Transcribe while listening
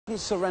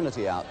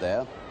serenity out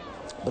there,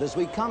 but as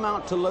we come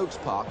out to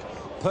Lokes Park,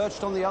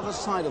 perched on the other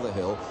side of the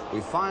hill, we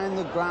find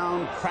the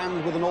ground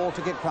crammed with an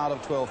all-ticket crowd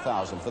of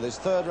 12,000 for this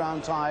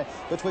third-round tie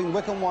between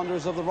Wycombe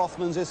Wanderers of the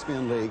Rothmans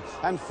Isthmian League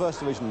and First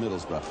Division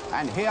Middlesbrough.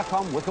 And here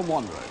come Wycombe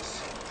Wanderers.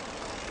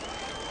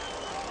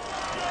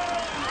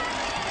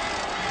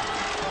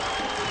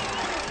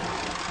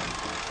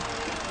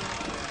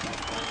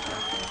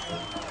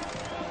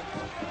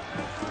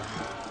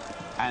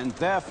 And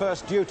their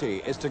first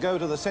duty is to go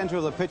to the centre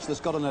of the pitch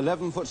that's got an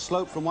 11-foot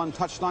slope from one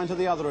touchline to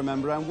the other,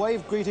 remember, and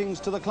wave greetings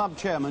to the club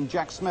chairman,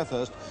 Jack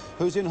Smethurst,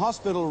 who's in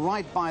hospital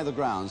right by the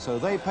ground. So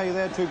they pay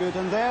their tribute,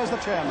 and there's the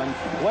chairman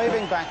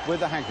waving back with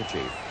the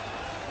handkerchief.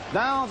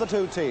 Now the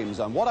two teams,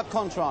 and what a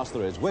contrast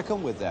there is.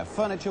 Wycombe with their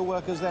furniture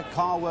workers, their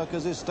car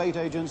workers, estate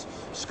agents,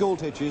 school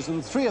teachers,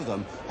 and three of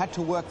them had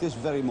to work this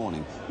very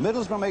morning.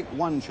 Middlesbrough make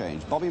one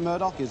change. Bobby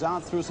Murdoch is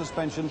out through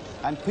suspension,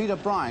 and Peter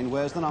Bryan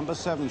wears the number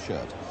 7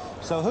 shirt.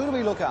 So who do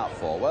we look out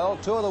for? Well,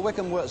 two of the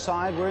Wycombe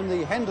side were in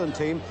the Hendon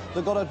team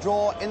that got a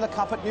draw in the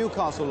Cup at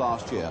Newcastle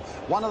last year.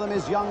 One of them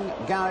is young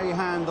Gary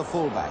Hand, the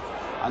fullback.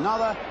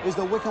 Another is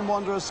the Wycombe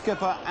Wanderers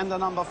skipper and the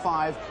number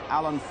 5,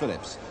 Alan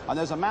Phillips. And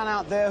there's a man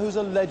out there who's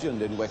a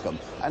legend in Wycombe,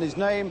 and his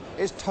name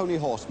is Tony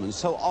Horseman,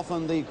 so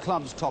often the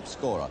club's top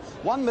scorer.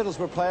 One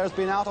Middlesbrough player has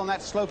been out on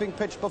that sloping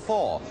pitch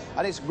before,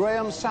 and it's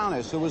Graham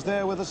Souness, who was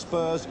there with the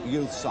Spurs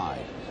youth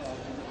side.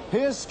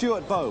 Here's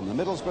Stuart Bohm,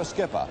 the Middlesbrough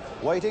skipper,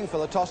 waiting for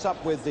the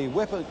toss-up with the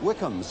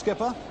Wycombe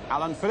skipper,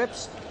 Alan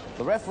Phillips.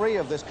 The referee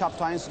of this cup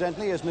tie,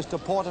 incidentally, is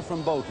Mr. Porter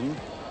from Bolton.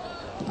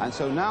 And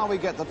so now we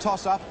get the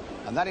toss-up,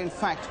 and that, in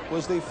fact,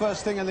 was the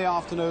first thing in the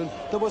afternoon.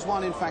 There was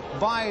one, in fact,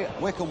 by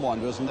Wycombe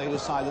Wanderers, and they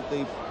decided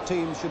the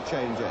team should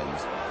change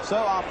ends. So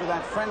after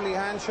that friendly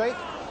handshake,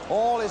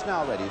 all is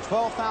now ready.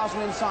 12,000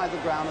 inside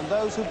the ground, and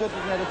those who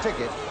didn't get a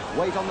ticket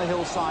wait on the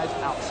hillside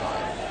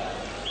outside.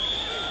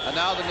 And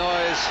now the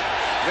noise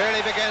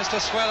really begins to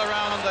swell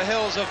around on the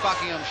hills of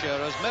Buckinghamshire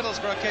as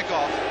Middlesbrough kick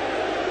off.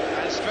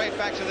 And straight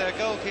back to their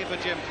goalkeeper,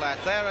 Jim Platt.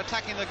 They're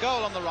attacking the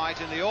goal on the right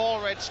in the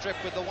all-red strip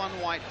with the one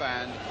white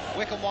band.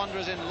 Wycombe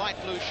Wanderers in light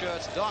blue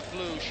shirts, dark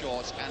blue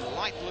shorts and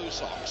light blue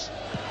socks.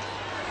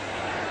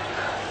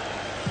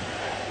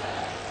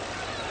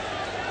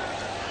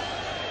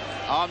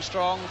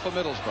 Armstrong for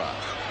Middlesbrough.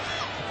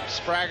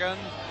 Spraggan,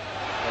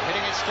 but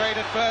hitting it straight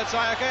at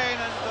Birdseye again,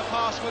 and the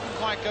pass wouldn't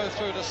quite go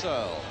through to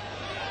Searle.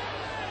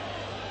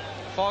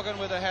 Foggan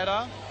with a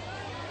header.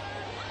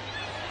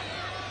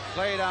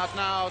 Played out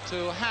now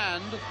to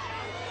Hand.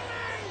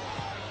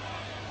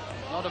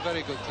 Not a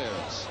very good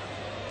clearance.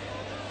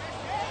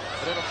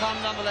 But it'll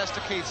come nonetheless to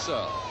Keith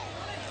Searle.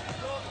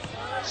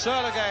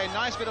 Searle again,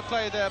 nice bit of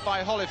play there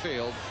by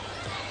Holyfield.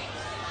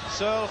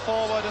 Searle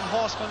forward and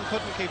Horseman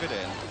couldn't keep it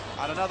in.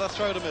 And another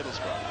throw to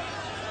Middlesbrough.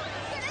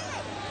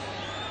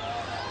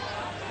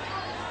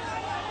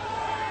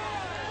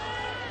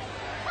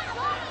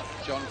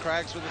 John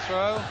Craggs with the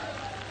throw.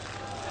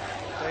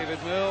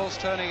 David Mills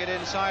turning it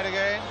inside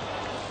again.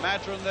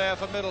 Madron there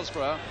for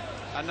Middlesbrough.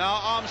 And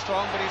now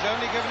Armstrong, but he's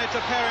only given it to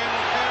Perrin,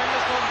 and Perrin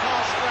has gone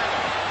past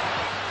Spraggan.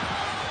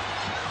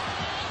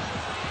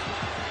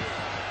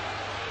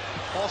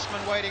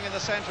 Horseman waiting in the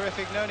centre. If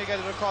he can only get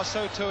it across,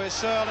 so too is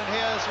Searle, and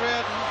here's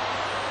Reardon.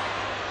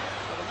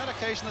 But on that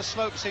occasion the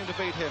slope seemed to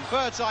beat him.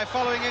 Birdseye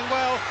following in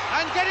well,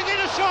 and getting in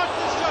a shot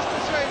that's just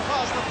straight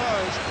past the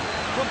post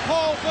from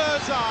Paul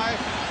Birdseye,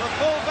 the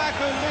full-back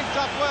who linked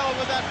up well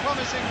with that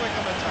promising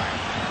Wycombe attack.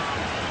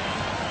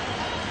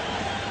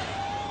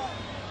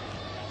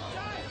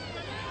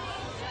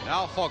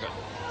 Now Foggan.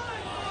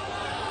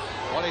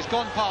 Well, he's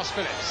gone past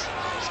Phillips.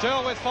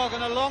 Still with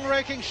Foggan, a long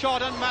raking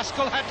shot, and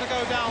Maskell had to go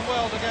down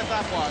well to get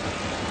that one.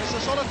 It's the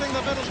sort of thing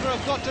that Middlesbrough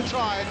have got to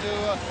try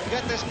to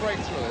get this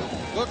breakthrough.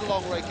 Good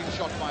long raking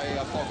shot by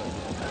Foggan.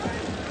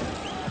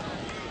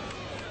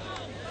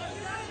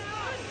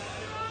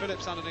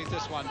 Phillips underneath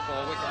this one for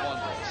Wycombe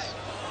Wanderers.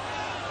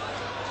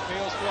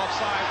 Feels for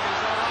offside, but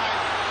he's all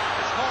right.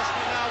 It's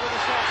Horseman now with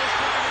a shot. This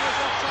time he is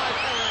offside.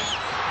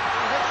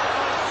 He hits the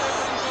post,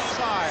 but he's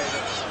offside.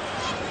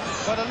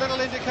 But a little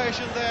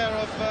indication there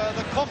of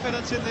the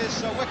confidence in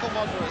this Wycombe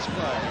Wanderers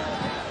play.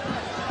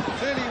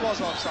 Clearly he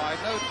was offside,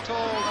 no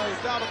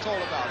doubt at all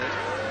about it.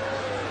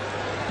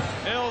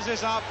 Mills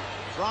is up.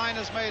 Bryan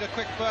has made a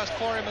quick burst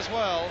for him as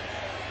well.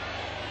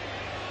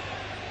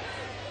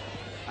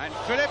 And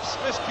Phillips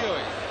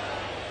miscuing.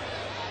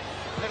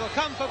 It'll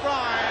come for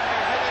Bryan. He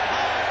hit it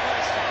hard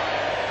first time.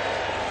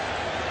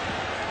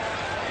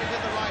 He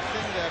did the right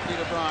thing there,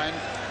 Peter Bryan.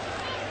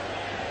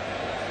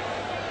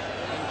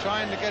 And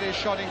trying to get his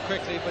shot in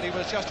quickly, but he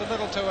was just a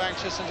little too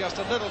anxious and just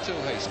a little too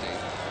hasty.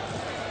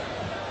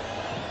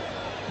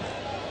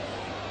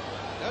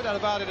 No doubt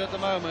about it at the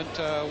moment,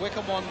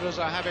 Wycombe Wanderers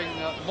are having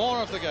more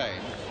of the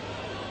game,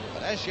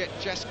 but as yet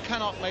just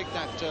cannot make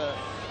that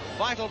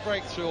vital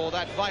breakthrough or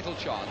that vital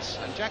chance.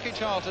 And Jackie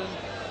Charlton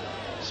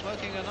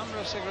smoking a number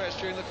of cigarettes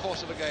during the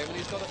course of a game, and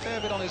he's got a fair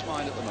bit on his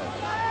mind at the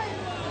moment.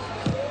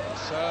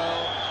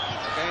 So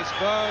against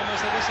Bohm as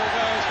the whistle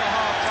goes for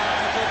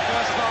half-time. A good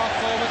first half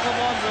for Wycombe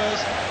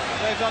Wanderers.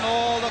 They've done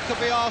all that could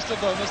be asked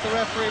of them as the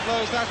referee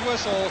blows that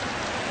whistle.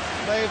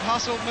 They've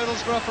hustled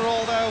Middlesbrough for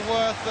all their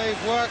worth. They've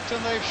worked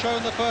and they've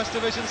shown the First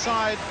Division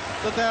side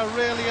that they're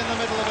really in the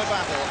middle of a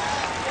battle.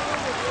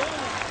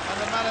 And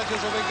the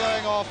managers will be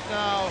going off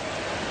now.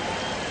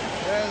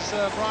 There's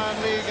Brian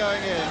Lee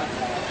going in.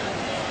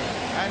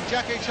 And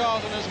Jackie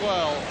Charlton as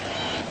well.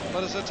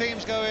 But as the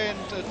teams go in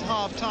at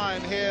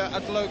half-time here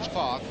at Lokes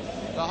Park,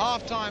 the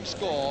half-time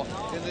score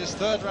in this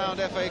third-round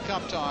FA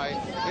Cup tie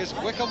is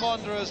Wycombe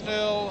Wanderers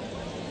 0,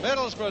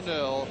 Middlesbrough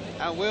 0,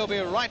 and we'll be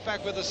right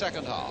back with the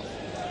second half.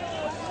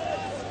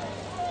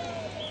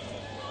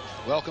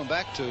 Welcome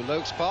back to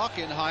Lokes Park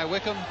in High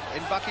Wycombe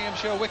in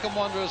Buckinghamshire. Wycombe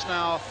Wanderers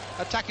now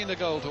attacking the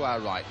goal to our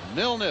right.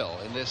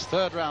 0-0 in this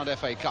third-round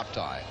FA Cup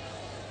tie.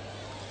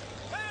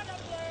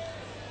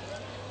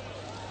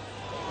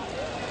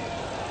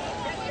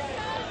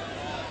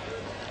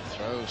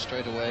 Throw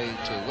straight away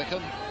to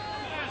Wycombe.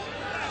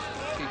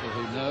 People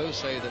who know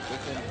say that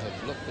Wycombe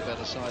have looked the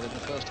better side in the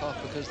first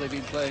half because they've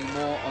been playing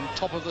more on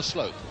top of the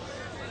slope.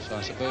 So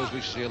I suppose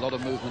we should see a lot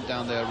of movement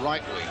down their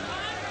right wing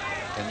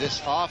in this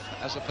half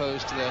as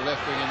opposed to their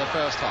left wing in the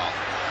first half.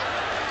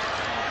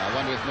 I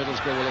wonder if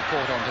Middlesbrough will have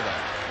caught on to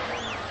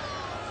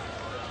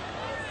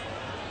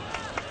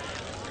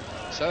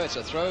that. So it's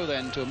a throw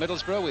then to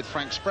Middlesbrough with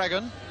Frank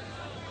Spraggan.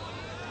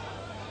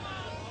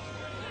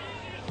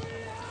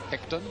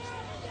 Hickton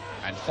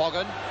and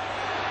Foggan.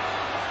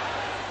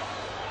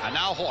 And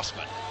now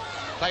Horseman.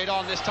 Played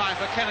on this time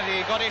for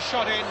Kennedy, got his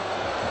shot in.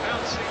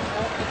 Bouncing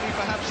awkwardly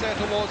perhaps there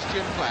towards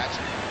Jim Platt.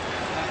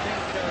 I think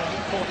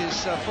he caught his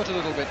foot a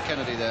little bit,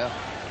 Kennedy, there.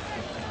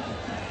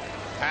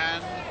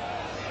 And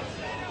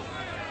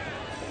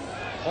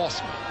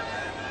Horseman.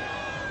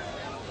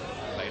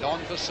 Played on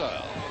for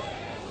Searle.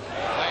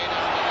 Played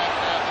on the left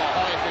there for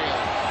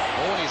Holyfield.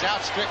 Oh, and he's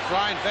outstripped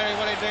Bryant very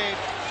well indeed.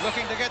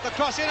 Looking to get the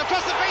cross in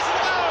across the face of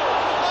the goal.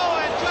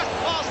 Oh, and just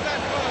past that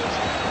goes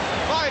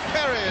by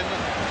Perrin.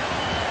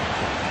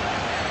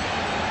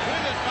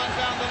 Brilliant run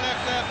down the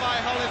left there by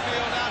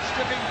Holyfield,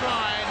 outstripping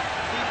Bryant.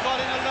 He got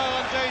in a low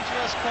and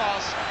dangerous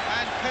cross,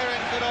 and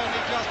Perrin could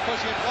only just push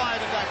it wide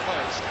of that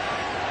post.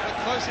 The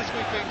closest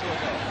we've been to a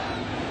goal.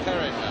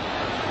 Perrin now.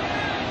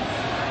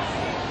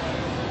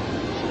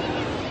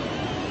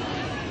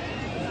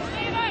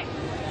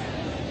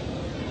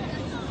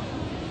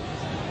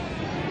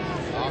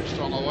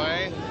 Armstrong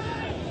away.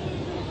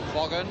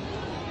 Foggan.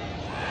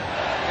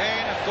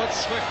 Again, a good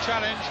swift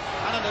challenge,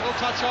 and a little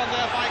touch on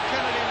there by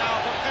Kennedy now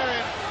for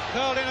Perrin.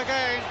 Curled in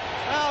again.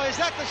 Now, is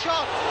that the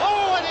shot?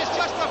 Oh, and it's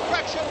just a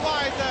fraction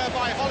wide there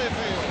by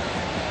Holyfield.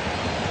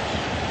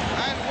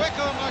 And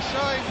Wycombe are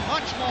showing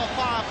much more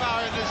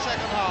firepower in this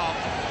second half.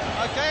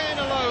 Again,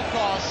 a low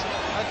cross.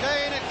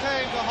 Again, it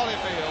came to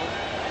Holyfield.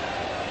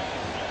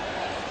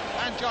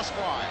 And just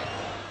wide.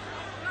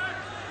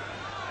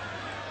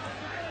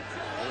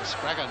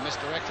 Spraggan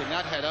misdirecting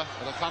that header.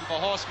 It'll come for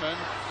Horseman.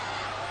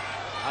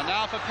 And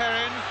now for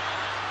Perrin.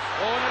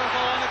 Oh, and it'll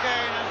go on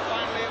again. And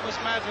finally it was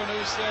Madron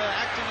who's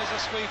acting as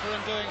a sweeper and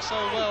doing so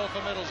well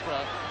for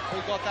Middlesbrough, who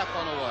got that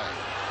one away.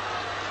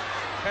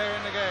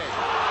 Perrin again.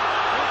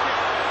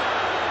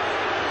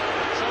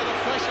 So the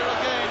pressure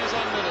again is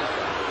on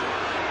Middlesbrough.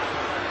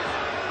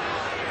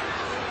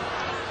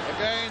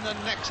 Again the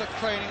necks are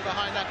craning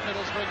behind that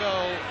Middlesbrough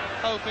goal,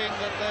 hoping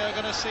that they're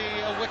going to see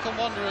a Wycombe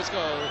Wanderers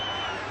goal.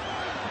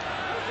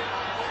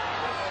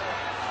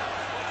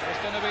 It's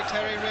going to be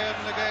Terry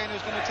Reardon again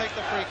who's going to take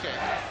the free kick.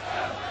 And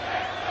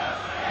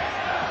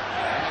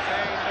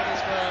again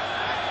Middlesbrough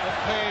have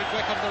paid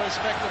Wycombe the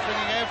respect of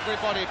bringing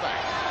everybody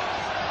back.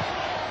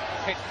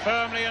 Hit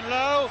firmly and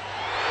low,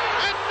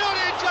 and not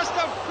in, just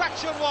a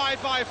fraction wide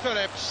by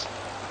Phillips.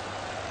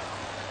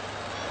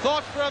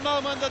 Thought for a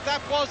moment that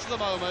that was the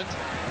moment,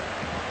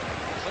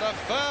 but a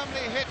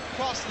firmly hit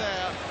cross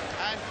there,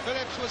 and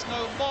Phillips was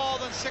no more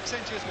than 6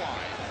 inches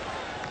wide.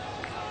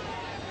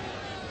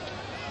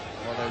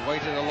 Well, they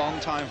waited a long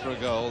time for a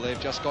goal. They've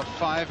just got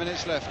 5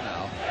 minutes left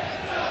now.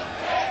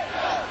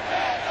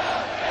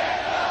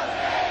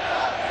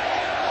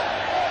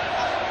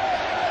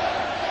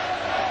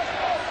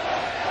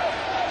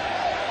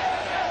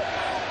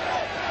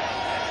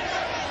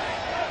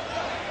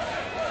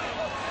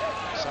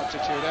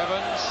 Substitute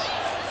Evans.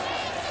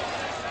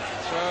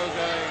 Throw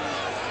going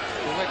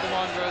to Wycombe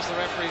Wanderers. The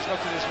referee's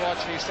looked at his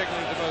watch. He's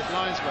signalling to both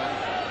linesmen.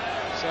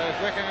 So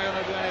if Wycombe are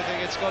going to do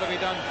anything, it's got to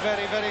be done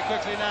very, very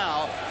quickly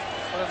now.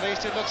 But at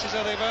least it looks as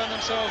though they've earned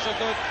themselves a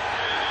good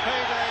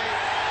payday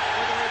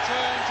with a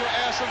return to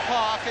Ayresome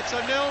Park. It's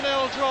a 0-0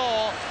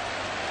 draw,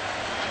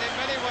 and in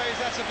many ways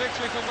that's a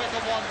victory for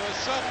Wycombe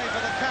Wanderers, certainly for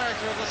the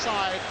character of the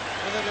side,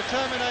 for the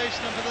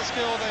determination and for the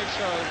skill they've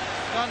shown.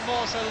 None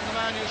more so than the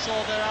man you saw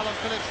there, Alan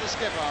Phillips, the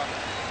skipper.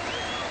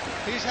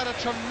 He's had a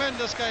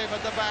tremendous game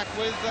at the back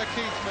with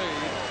Keith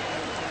Mead,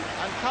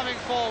 and coming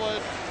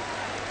forward,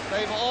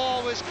 they've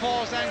always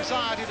caused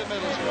anxiety to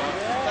Middlesbrough.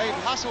 They've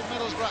hustled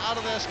Middlesbrough out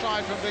of their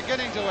stride from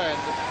beginning to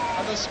end,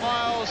 and the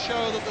smiles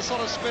show that the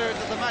sort of spirit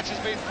that the match has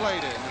been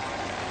played in.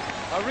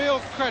 A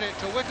real credit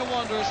to Wycombe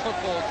Wanderers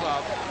Football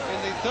Club in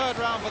the third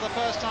round for the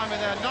first time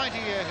in their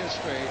 90-year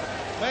history.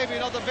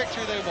 Maybe not the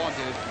victory they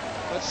wanted,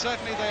 but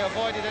certainly they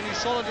avoided any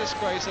solid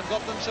disgrace and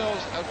got themselves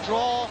a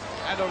draw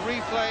and a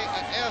replay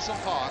at Ayresome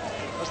Park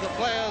as the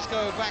players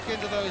go back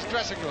into those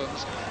dressing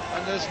rooms.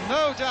 And there's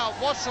no doubt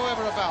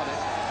whatsoever about it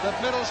that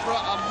Middlesbrough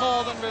are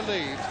more than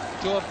relieved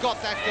to have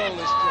got that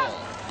goalless draw.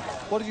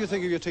 What did you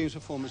think of your team's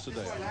performance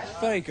today?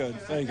 Very good,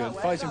 very good.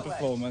 Fighting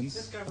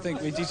performance. I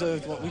think we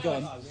deserved what we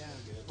got.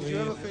 Did you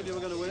ever feel you were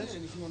going to win it?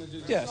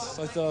 Yes,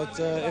 I thought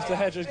if the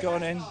header had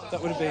gone in, that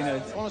would have been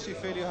it. Honestly,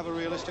 feel you have a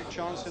realistic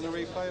chance in the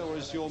replay, or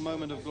is your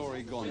moment of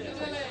glory gone, do you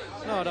think?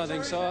 No, I don't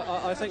think so.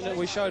 I think that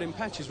we showed in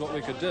patches what we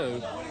could do,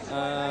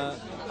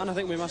 and I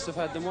think we must have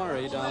had them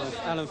worried.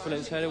 Alan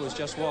Phillips' header was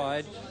just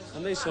wide,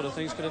 and these sort of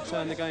things could have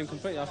turned the game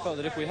completely. I felt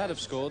that if we had have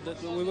scored, that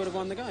we would have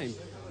won the game.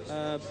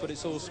 But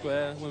it's all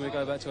square when we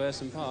go back to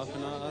Ayresome Park,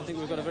 and I think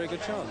we've got a very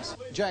good chance.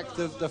 Jack,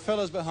 the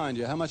fellas behind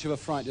you, how much of a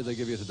fright did they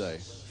give you today?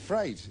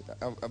 Fright?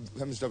 I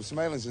haven't stopped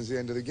smiling since the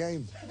end of the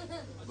game.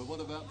 But what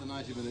about the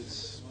 90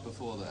 minutes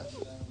before that?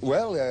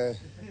 Well,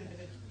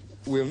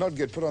 we'll not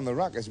get put on the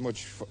rack as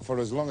much for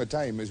as long a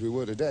time as we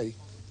were today,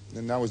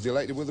 and I was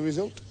delighted with the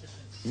result.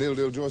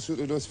 0-0 draw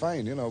suited us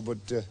fine, you know,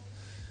 but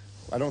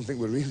I don't think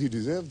we really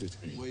deserved it.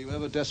 Were you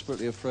ever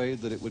desperately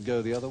afraid that it would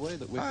go the other way?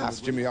 That I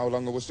asked Jimmy how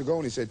long it was to go,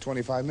 and he said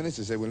 25 minutes.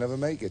 I said, we'll never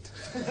make it.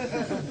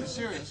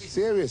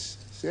 Serious?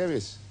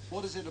 Serious.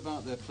 What is it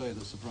about their play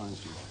that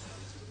surprised you?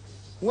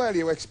 Well,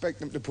 you expect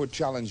them to put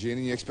challenge in,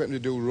 and you expect them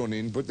to do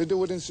running, but they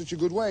do it in such a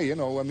good way, you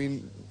know. I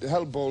mean,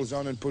 held balls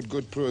on and put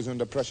good pros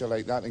under pressure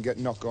like that and get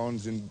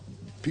knock-ons, and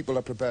people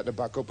are prepared to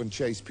back up and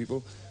chase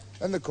people.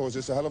 And they cause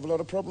us a hell of a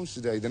lot of problems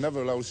today. They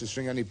never allow us to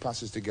string any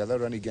passes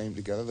together or any game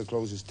together. They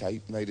close us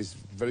tight, made it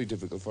very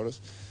difficult for us.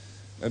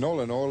 And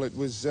all in all, it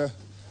was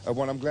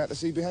one I'm glad to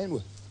see behind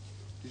us.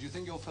 Did you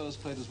think your fellas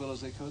played as well as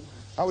they could?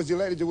 I was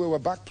delighted to where our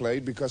back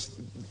played, because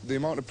the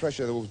amount of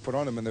pressure that was put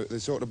on them and the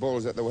sort of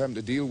balls that they were having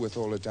to deal with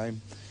all the time,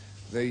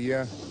 they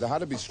had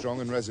to be strong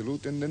and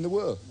resolute, and they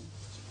were.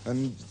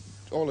 And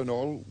all in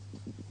all,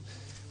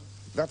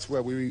 that's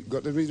where we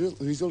got the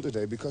result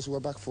today, because we were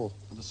back four.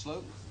 And the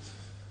slope?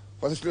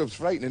 Well, the slope's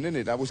frightening, isn't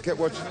it?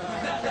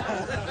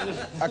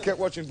 I kept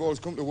watching balls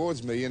come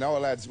towards me, and our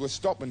lads were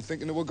stopping,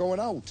 thinking they were going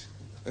out,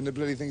 and the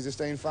bloody things are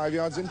staying 5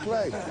 yards in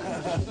play.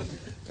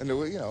 And they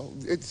were, you know,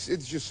 it's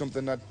just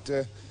something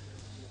that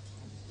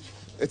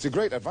it's a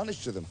great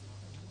advantage to them.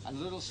 And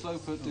a little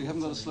slope you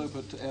haven't got a slope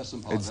at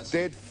Ayresome Park. It's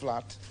dead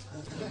flat.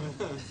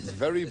 It's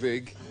very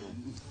big,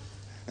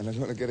 and they're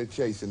going to get a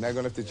chase, and they're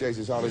going to have to chase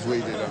as hard as we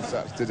did on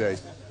Saturday today.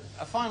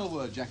 A final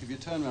word, Jack, if you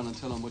turn around and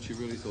tell them what you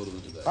really thought of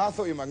them today. I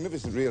thought you were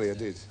magnificent, really, I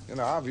did. You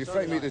know, you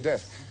frightened me to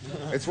death.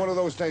 It's one of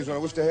those times when I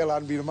wish the hell I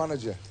hadn't been a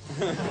manager.